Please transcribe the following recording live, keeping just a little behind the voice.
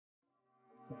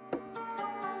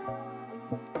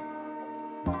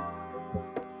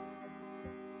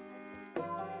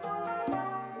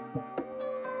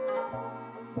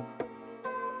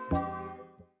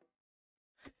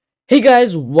Hey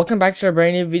guys, welcome back to our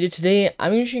brand new video. Today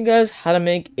I'm going to show you guys how to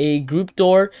make a group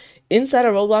door inside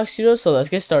of Roblox Studio, so let's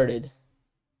get started.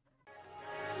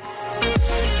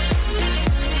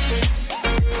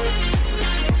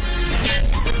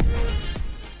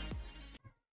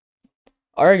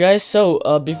 Alright guys,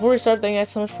 so before we start, thank you guys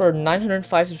so much for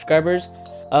 905 subscribers.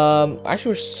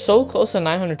 Actually we're so close to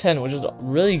 910, which is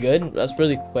really good. That's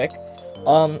really quick.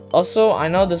 Also, I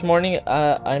know this morning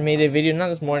I made a video, not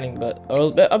this morning but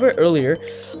a bit earlier.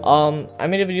 I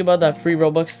made a video about that free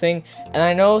Robux thing, and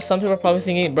I know some people are probably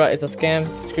thinking, bro, it's a scam,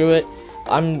 screw it.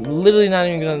 I'm literally not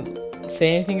even gonna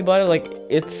say anything about it. Like,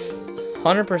 it's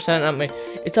 100%.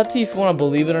 It's up to you if you want to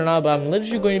believe it or not, but I'm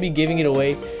literally going to be giving it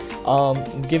away,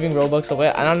 giving Robux away,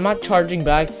 and I'm not charging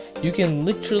back. You can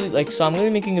literally, like, so I'm gonna be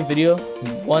making a video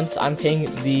once I'm paying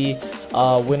the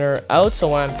winner out. So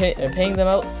when I'm paying them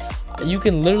out, you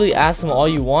can literally ask them all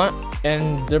you want,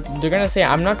 and they're gonna say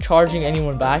I'm not charging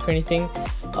anyone back or anything.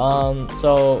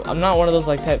 So I'm not one of those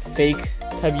like fake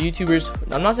type YouTubers.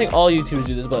 I'm not saying all YouTubers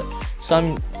do this, but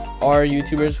some are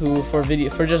YouTubers who for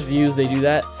just views they do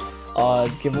that,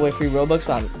 give away free Robux.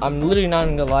 But I'm literally not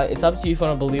even gonna lie. It's up to you if you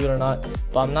want to believe it or not,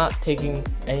 but I'm not taking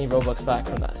any Robux back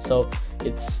from that. So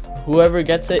it's whoever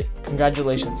gets it,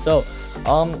 congratulations. So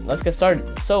let's get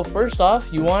started. So first off,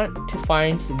 you want to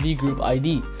find the group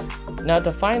ID. Now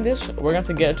to find this, we're gonna have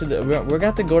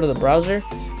to go to the browser,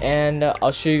 and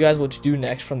I'll show you guys what to do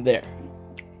next from there.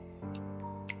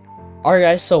 Alright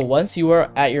guys, so once you are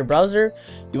at your browser,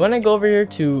 you want to go over here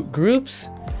to groups,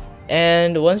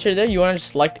 and once you're there, you want to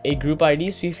select a group ID.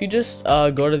 So if you just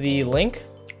go to the link,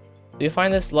 you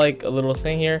find this like a little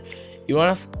thing here. You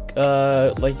want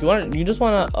to you just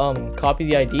want to copy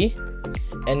the ID,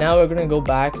 and now we're gonna go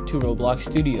back to Roblox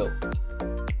Studio.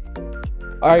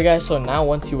 Alright guys, so now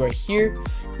once you are here,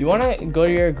 you want to go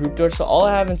to your group door. So all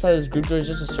I have inside this group door is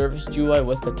just a surface GUI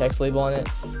with the text label on it.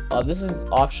 This is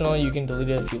optional, you can delete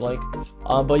it if you like,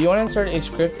 but you want to insert a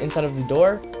script inside of the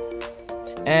door,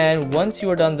 and once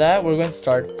you are done that, we're going to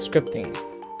start scripting.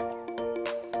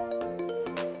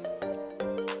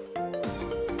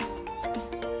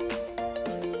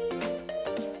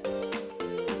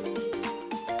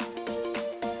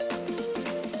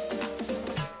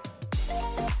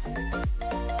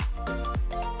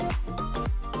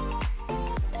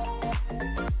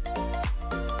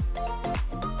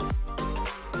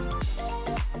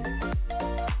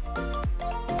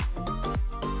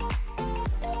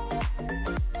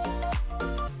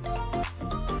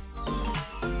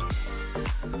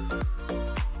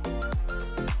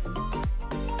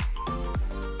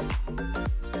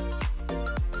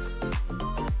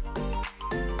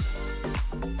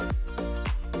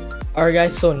 Alright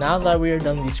guys, so now that we are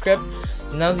done the script,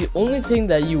 now the only thing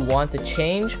that you want to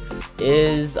change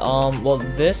is well,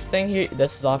 this thing here,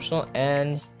 this is optional,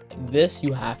 and this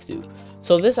you have to.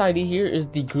 So this ID here is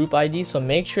the group ID, so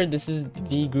make sure this is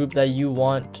the group that you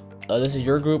want. This is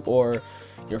your group or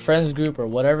your friend's group or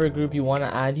whatever group you want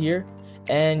to add here,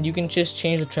 and you can just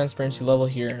change the transparency level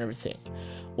here and everything.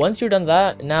 Once you're done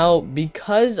that, now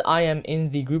because I am in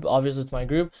the group, obviously it's my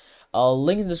group, I'll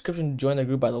link in the description to join the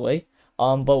group, by the way.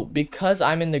 But because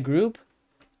I'm in the group,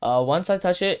 once I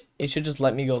touch it, it should just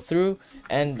let me go through,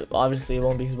 and obviously it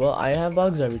won't, because, well, I have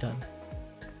bugs every time,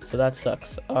 so that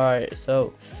sucks. Alright,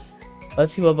 so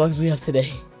let's see what bugs we have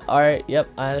today. Alright, yep,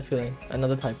 I had a feeling,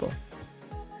 another typo.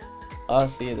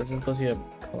 See, this is supposed to be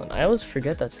a colon. I always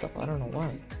forget that stuff, I don't know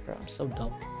why. Bro, I'm so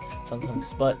dumb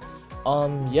sometimes, but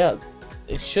yeah,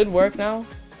 it should work now.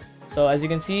 So as you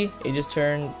can see, it just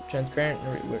turned transparent.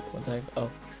 What the heck? Oh,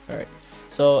 alright.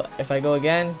 So if I go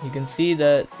again, you can see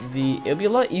that it'll be a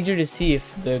lot easier to see if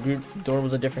the group door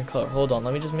was a different color. Hold on,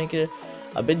 let me just make it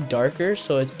a bit darker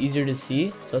so it's easier to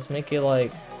see. So let's make it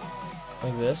like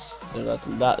this.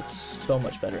 That's so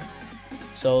much better.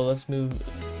 So let's move.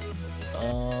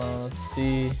 Let's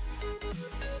see.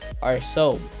 Alright,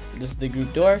 so this is the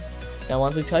group door. Now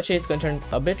once we touch it, it's going to turn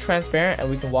a bit transparent, and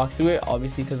we can walk through it,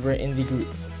 obviously, because we're in the group,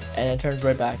 and it turns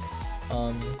right back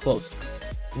closed.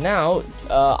 Now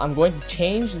I'm going to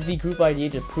change the group ID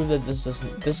to prove that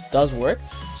this does work.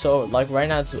 So like right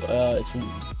now it's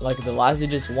like the last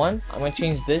digit's 1. I'm going to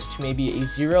change this to maybe a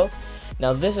 0.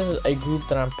 Now this is a group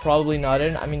that I'm probably not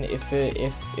in. I mean, if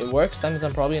it works, that means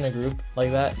I'm probably in a group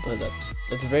like that, but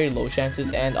that's very low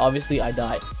chances, and obviously I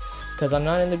die because I'm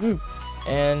not in the group.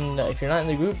 And if you're not in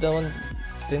the group,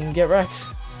 then get wrecked.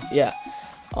 Yeah.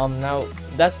 Now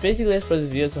that's basically it for this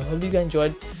video, so I hope you guys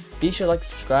enjoyed. Be sure to like,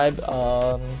 subscribe.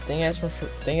 Thank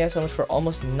you guys so much for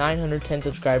almost 910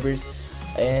 subscribers,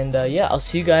 and yeah, I'll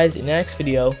see you guys in the next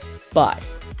video. Bye.